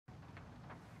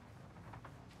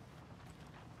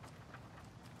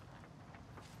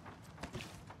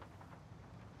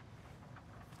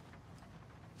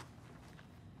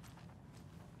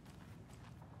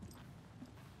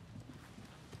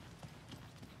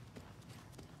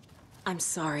I'm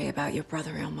sorry about your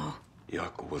brother, Ilmo.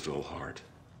 Jaakko was all heart.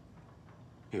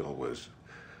 He always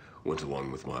went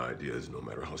along with my ideas, no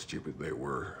matter how stupid they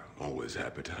were. Always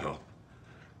happy to help.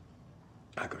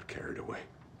 I got carried away.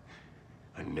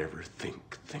 I never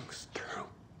think things through.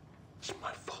 It's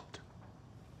my fault.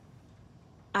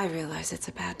 I realize it's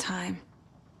a bad time.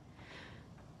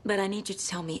 But I need you to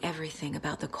tell me everything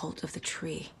about the cult of the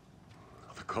tree.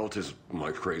 The cult is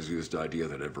my craziest idea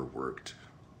that ever worked.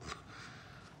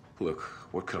 Look,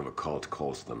 what kind of a cult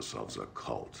calls themselves a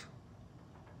cult?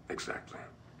 Exactly.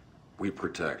 We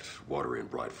protect water in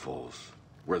Bright Falls.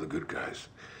 We're the good guys.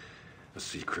 A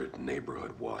secret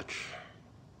neighborhood watch.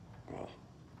 Well,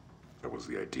 that was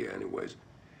the idea anyways.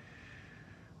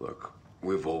 Look,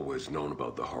 we've always known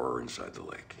about the horror inside the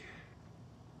lake.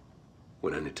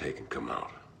 When any Taken come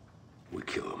out, we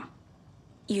kill them.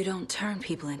 You don't turn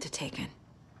people into Taken.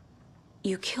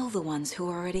 You kill the ones who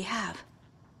already have.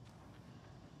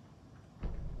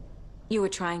 You were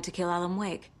trying to kill Alan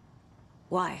Wake.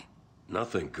 Why?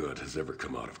 Nothing good has ever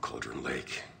come out of Cauldron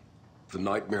Lake. The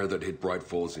nightmare that hit Bright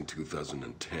Falls in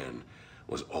 2010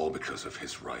 was all because of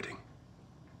his writing.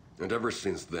 And ever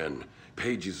since then,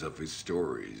 pages of his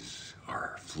stories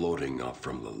are floating up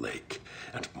from the lake,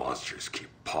 and monsters keep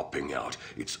popping out.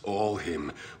 It's all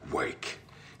him, Wake.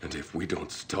 And if we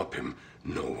don't stop him,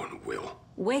 no one will.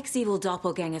 Wake's evil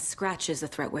doppelganger Scratch is the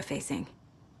threat we're facing,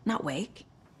 not Wake.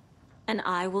 And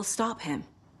I will stop him.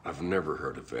 I've never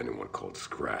heard of anyone called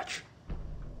Scratch.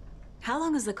 How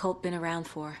long has the cult been around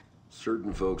for?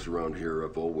 Certain folks around here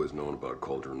have always known about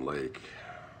Cauldron Lake.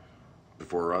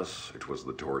 Before us, it was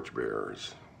the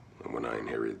Torchbearers. And when I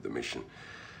inherited the mission,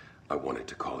 I wanted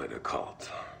to call it a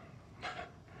cult.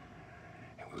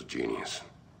 It was genius.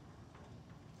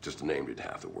 Just a name did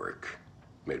half the work.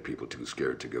 Made people too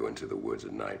scared to go into the woods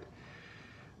at night.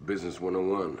 Business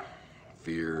 101.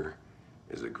 Fear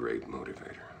is a great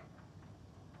motivator.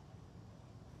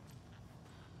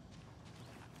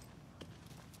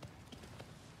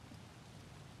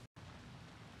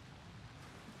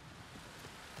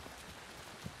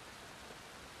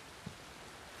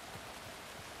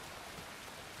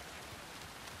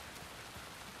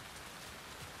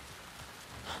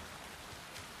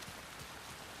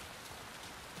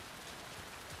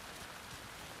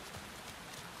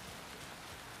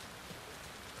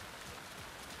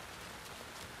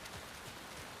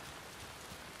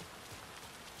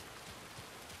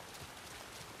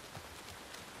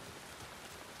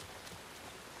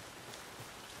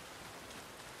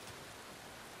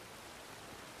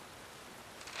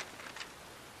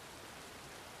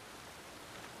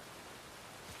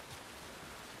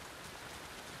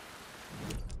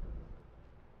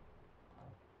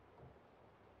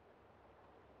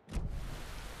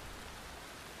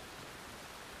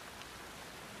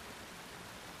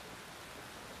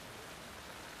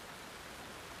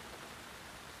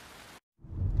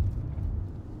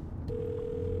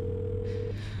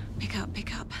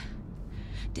 Pick up.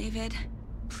 David,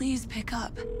 please pick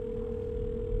up.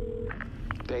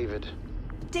 David.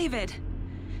 David!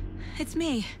 It's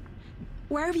me.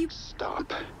 Where have you...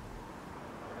 Stop.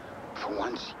 For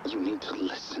once, you need to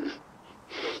listen.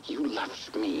 You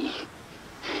left me.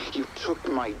 You took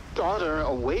my daughter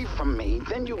away from me,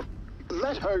 then you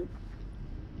let her...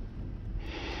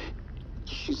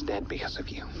 She's dead because of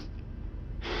you.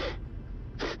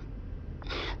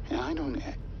 And I don't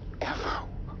ever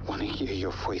want to hear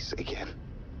your voice again.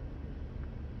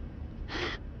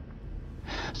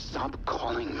 Stop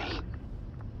calling me.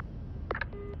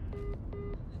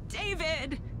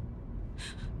 David!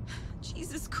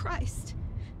 Jesus Christ.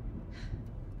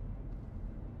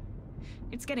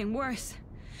 It's getting worse.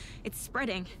 It's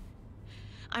spreading.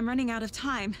 I'm running out of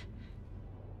time.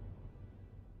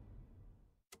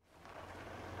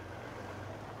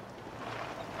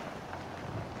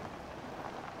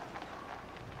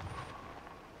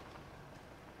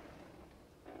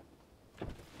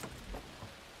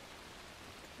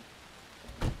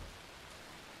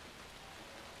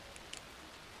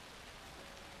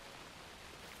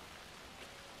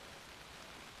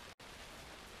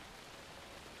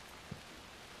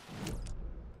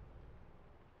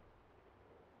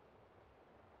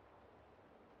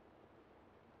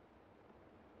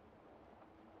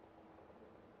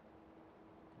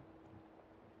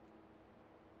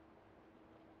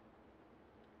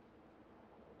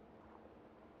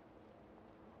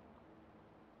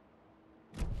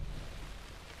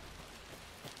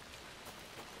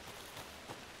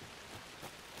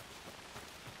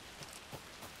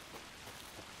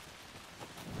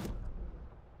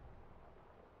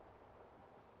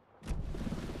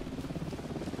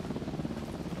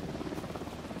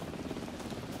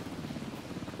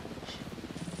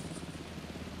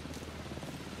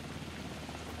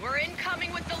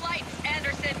 coming with the lights,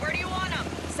 Anderson. Where do you want them?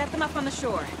 Set them up on the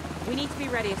shore. We need to be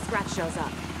ready if Scratch shows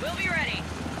up. We'll be ready.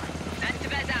 And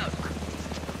Tevez out.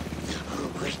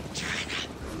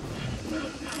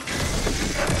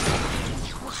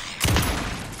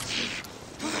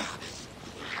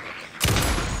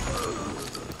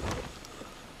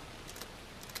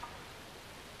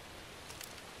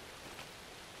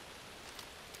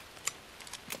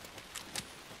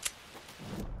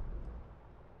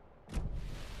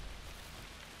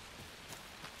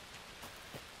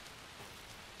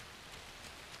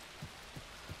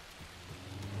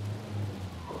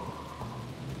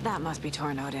 That must be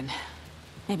Tornodin.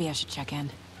 Maybe I should check in.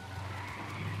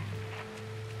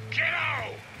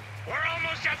 Kiddo! We're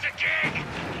almost at the gig!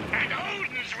 And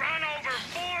Odin's run over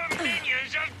 4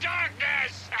 minions of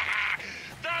darkness!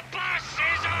 The bus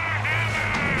is our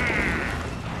hammer!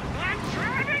 I'm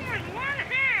driving with one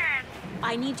hand!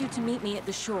 I need you to meet me at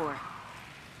the shore.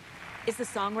 Is the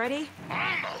song ready?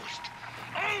 Almost!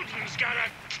 Odin's got a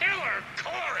killer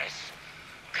chorus!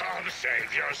 Come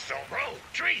save your soul. Oh,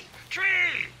 tree!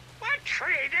 Tree! What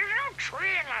tree? There's no tree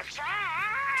in the song!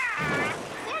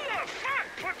 Who the fuck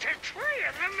puts a tree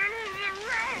in the middle of the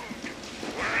road?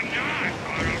 We're not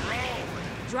on a road!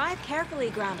 Drive carefully,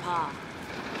 Grandpa.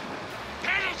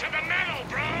 Pedal to the metal,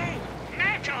 bro!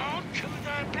 Metal to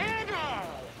the pedal!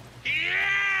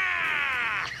 Yeah!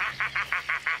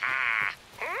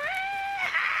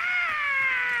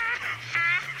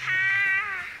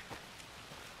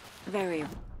 Very.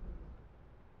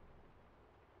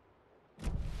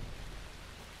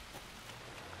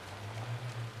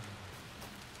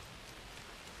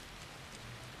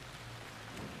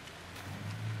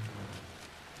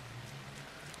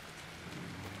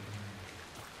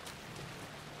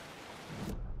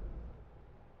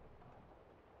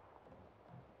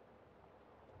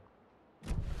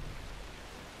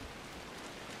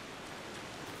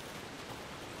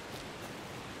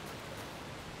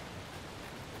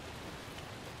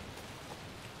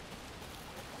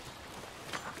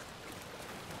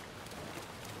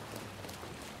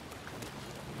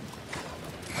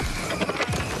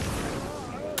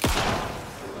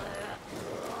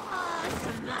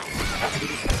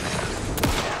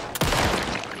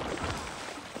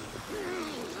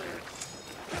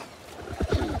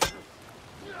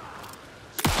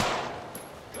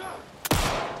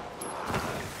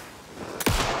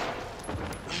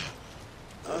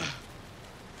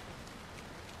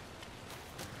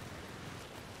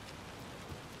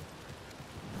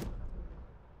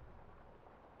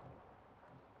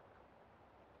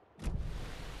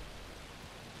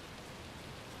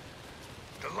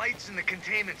 The lights in the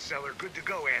containment cell are good to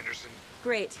go, Anderson.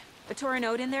 Great. The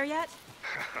Tornod in there yet?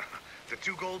 The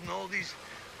 2 golden oldies?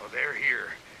 Oh, they're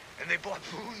here. And they bought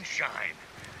moonshine.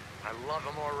 I love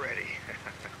them already.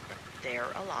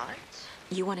 They're a lot.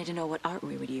 You wanted to know what art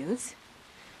we would use?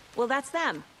 Well, that's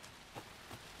them.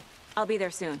 I'll be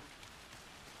there soon.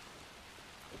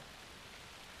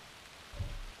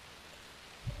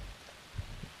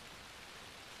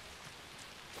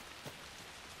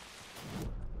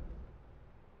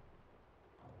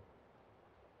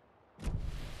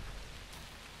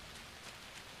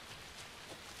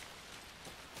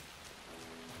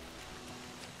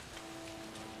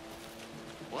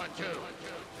 One, two.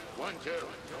 One, two.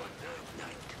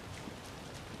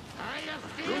 How you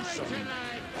feeling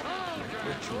tonight,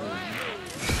 Cauldron?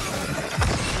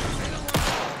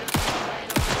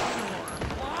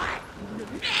 What?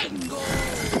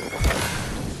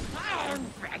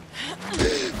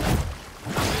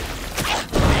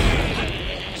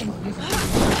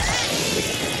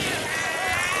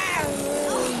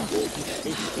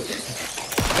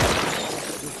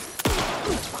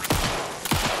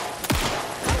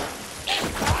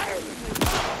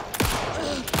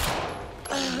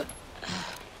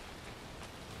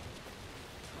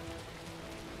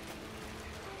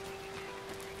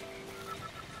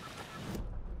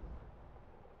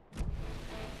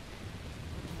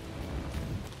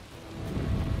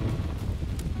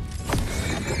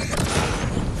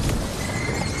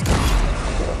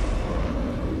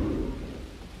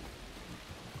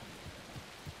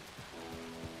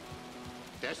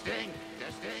 Testing,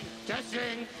 testing,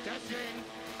 testing, testing.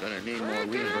 Gonna need more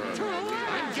reverb.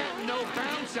 I'm getting no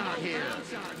bounce out here.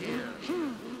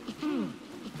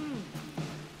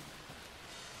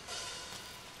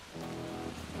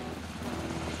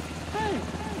 Hey,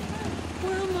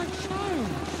 where are my chimes?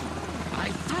 I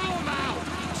threw them out.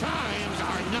 Times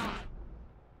are not.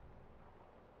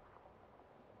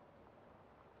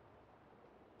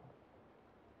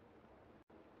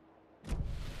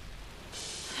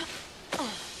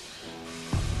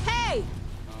 Hey!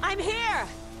 I'm here!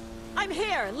 I'm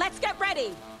here. Let's get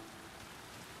ready.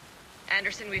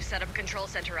 Anderson, we've set up a control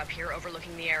center up here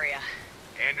overlooking the area.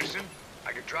 Anderson,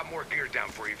 I can drop more gear down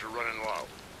for you if you're running low.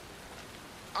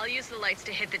 I'll use the lights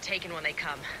to hit the Taken when they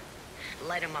come.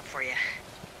 Light them up for you.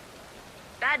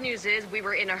 Bad news is we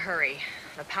were in a hurry.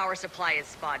 The power supply is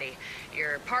spotty.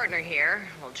 Your partner here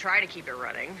will try to keep it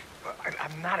running.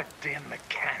 I'm not a damn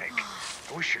mechanic.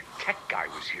 I wish your tech guy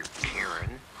was here,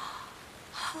 Karen.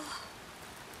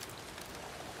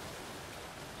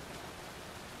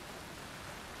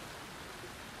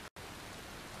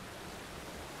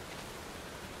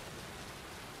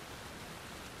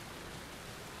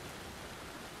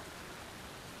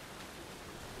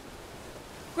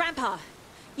 Grandpa,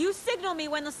 you signal me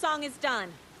when the song is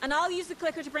done, and I'll use the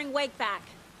clicker to bring Wake back.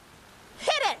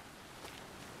 Hit it!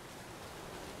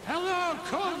 Hello,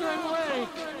 Cauldron Wake!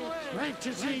 Great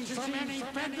to see so many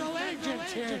federal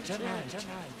agents here tonight.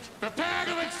 Prepare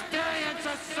to experience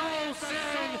a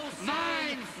soul-searing,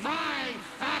 mind-frying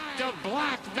act of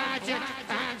black magic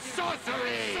and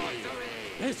sorcery!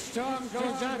 This song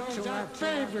goes out to our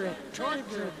favorite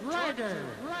tortured writer.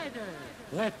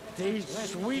 Let these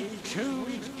sweet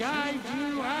tunes guide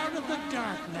you out of the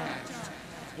darkness.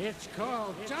 It's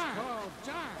called Dark.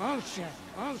 Ocean.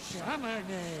 Summoning.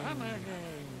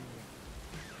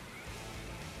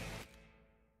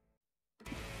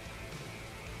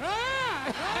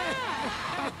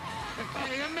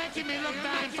 You're making me look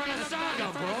bad in front of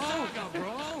Saga,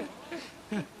 bro.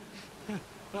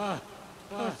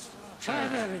 Let's try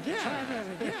that again.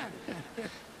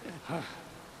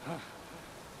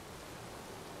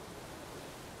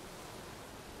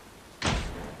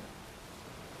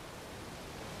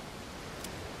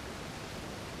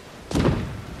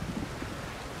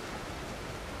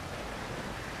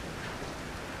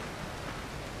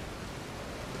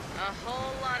 A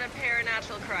whole lot of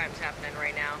paranatural crimes happening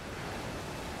right now.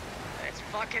 It's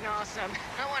fucking awesome.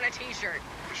 I want a t-shirt.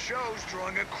 The show's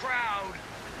drawing a crowd.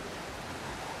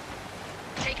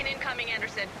 Taken incoming,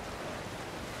 Anderson.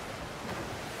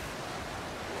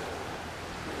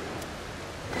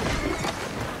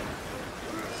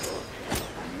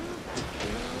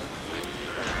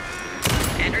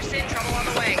 Anderson, trouble on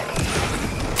the way.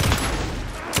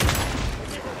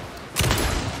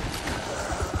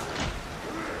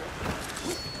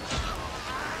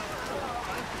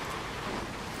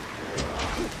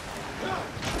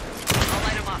 I'll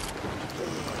light him up.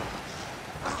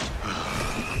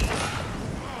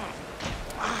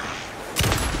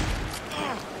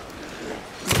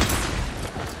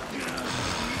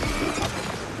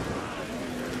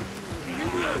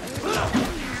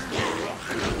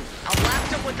 I'll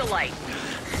blast him with the light.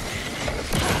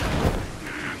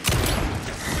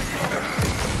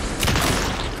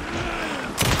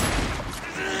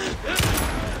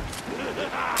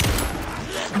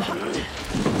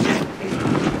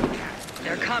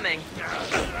 They're coming.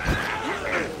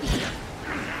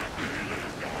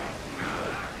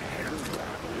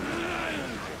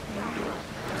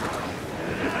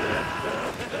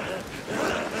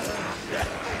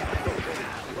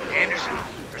 Anderson,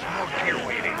 there's more gear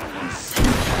waiting.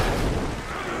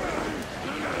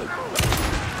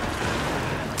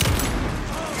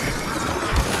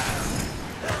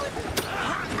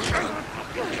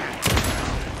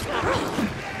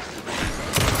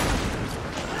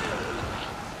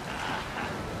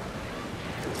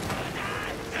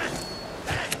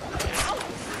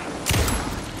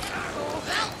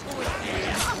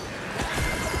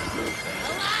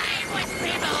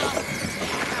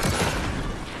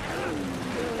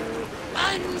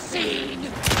 Unseen!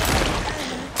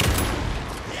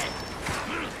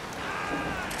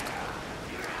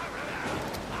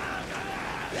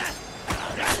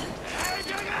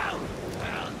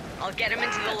 I'll get him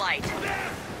into the light.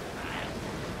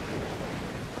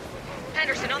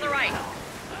 Henderson, on the right.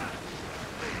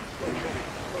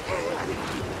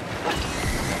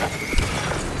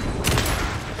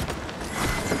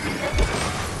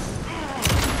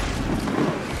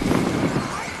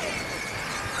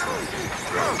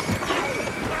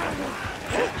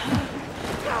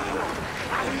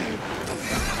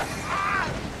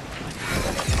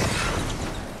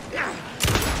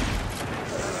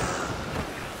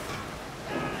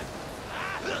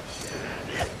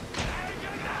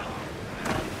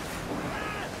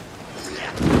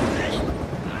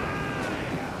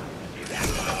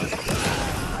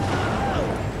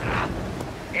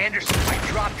 Anderson, I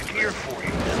dropped gear for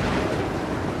you.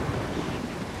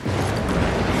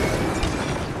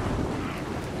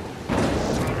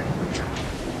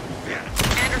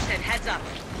 Anderson, heads up.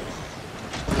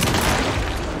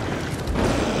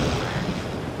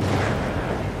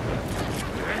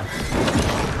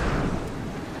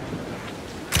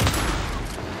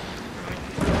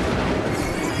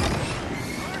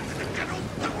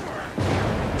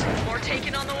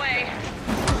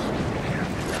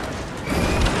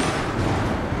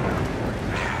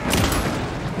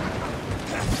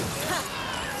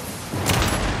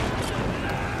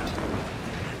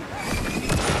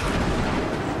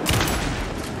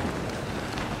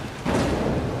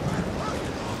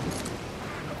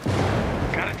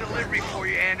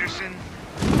 Anderson?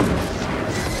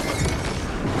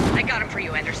 I got him for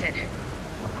you, Anderson.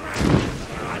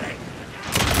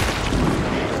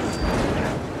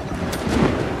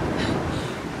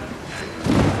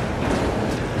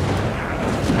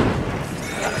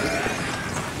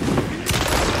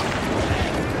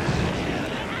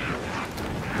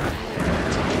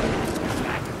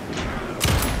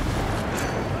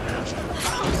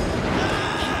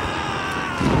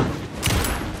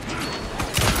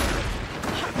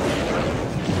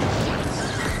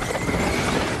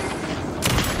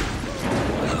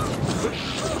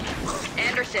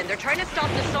 They're trying to stop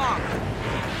the song.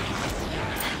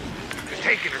 The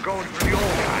Taken are going for the old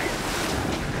guy.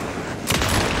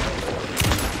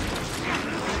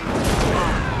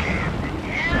 Fucking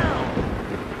hell!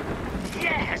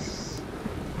 Yes!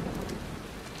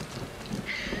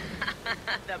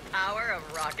 The power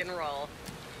of rock and roll.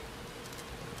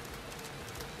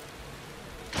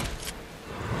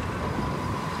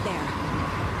 There.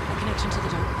 A connection to the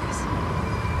dark place.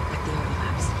 Like the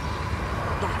overlaps.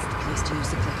 That's the place to use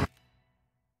the clicker.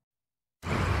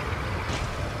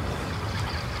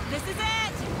 This is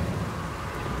it!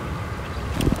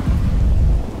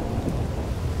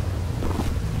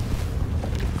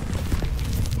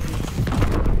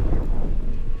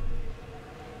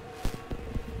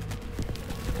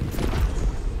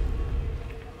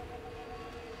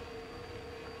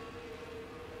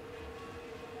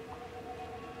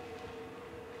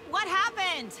 What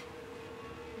happened?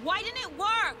 Why didn't it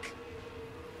work?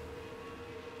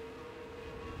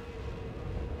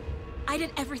 I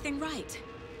did everything right.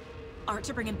 Art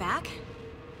to bring him back?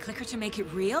 Clicker to make it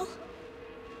real?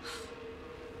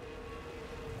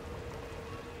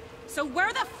 So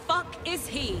where the fuck is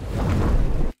he?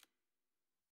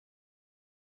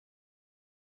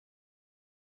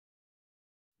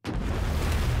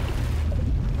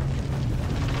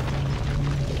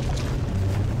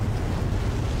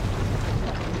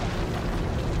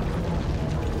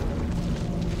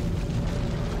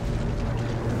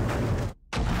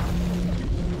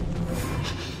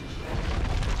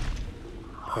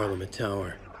 Parliament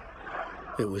Tower.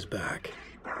 It was back.